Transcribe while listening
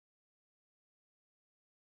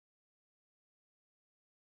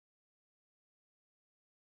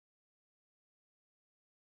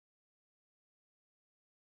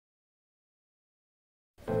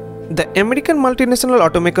The American multinational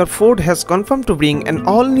automaker Ford has confirmed to bring an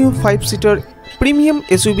all-new 5-seater premium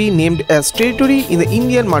SUV named as Territory in the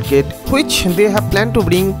Indian market, which they have planned to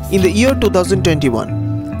bring in the year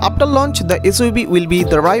 2021. After launch, the SUV will be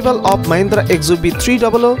the rival of Mahindra XUV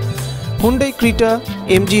 300, Hyundai Creta,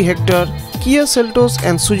 MG Hector, Kia Seltos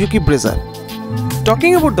and Suzuki Brezza.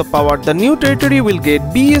 Talking about the power, the new Territory will get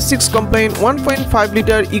BS6 compliant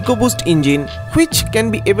 1.5-liter EcoBoost engine, which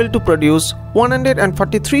can be able to produce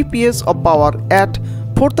 143 PS of power at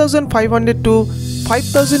 4500 to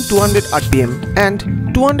 5200 RPM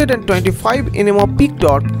and 225 Nm of peak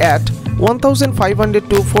torque at 1500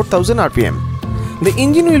 to 4000 RPM. The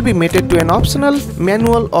engine will be mated to an optional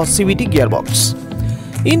manual or CVT gearbox.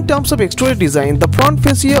 In terms of exterior design, the front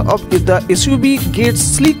fascia of the SUV gets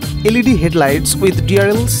sleek LED headlights with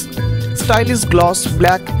DRLs, stylish gloss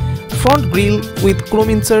black front grille with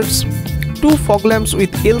chrome inserts, 2 fog lamps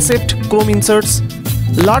with L-shaped chrome inserts,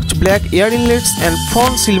 large black air inlets and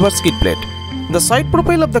front silver skid plate. The side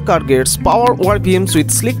profile of the car gets power ORVMs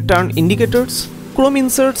with sleek turn indicators, chrome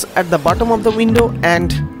inserts at the bottom of the window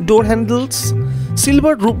and door handles,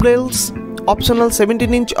 silver roof rails, optional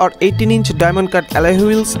 17-inch or 18-inch diamond cut alloy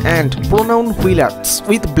wheels and pronoun wheel arcs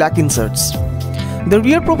with black inserts. The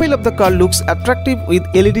rear profile of the car looks attractive with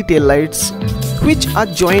LED tail lights, which are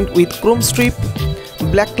joined with chrome strip,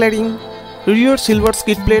 black cladding, rear silver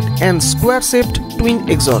skid plate and square-shaped twin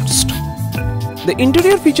exhaust. The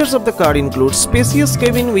interior features of the car include spacious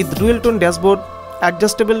cabin with dual-tone dashboard,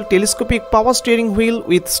 adjustable telescopic power steering wheel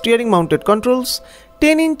with steering mounted controls,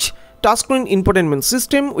 10-inch touchscreen infotainment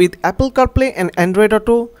system with Apple CarPlay and Android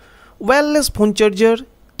Auto, wireless phone charger,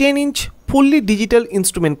 10-inch fully digital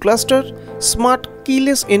instrument cluster, smart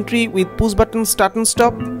keyless entry with push button start and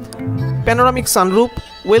stop, panoramic sunroof,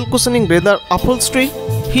 well cushioning leather upholstery,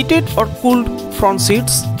 heated or cooled front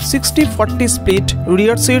seats, 60-40 split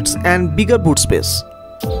rear seats and bigger boot space.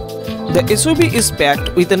 The SUV is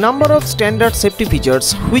packed with a number of standard safety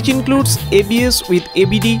features, which includes ABS with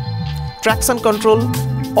ABD, traction control,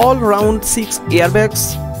 all-round 6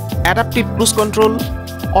 airbags, adaptive cruise control,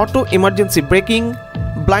 auto emergency braking,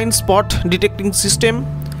 blind spot detecting system,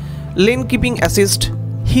 lane keeping assist,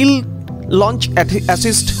 hill launch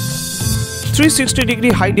assist,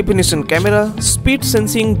 360-degree high-definition camera, speed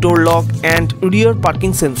sensing door lock and rear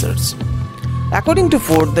parking sensors. According to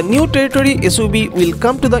Ford, the new Territory SUV will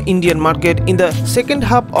come to the Indian market in the second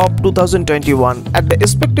half of 2021 at the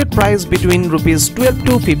expected price between Rs 12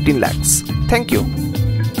 to 15 lakhs. Thank you.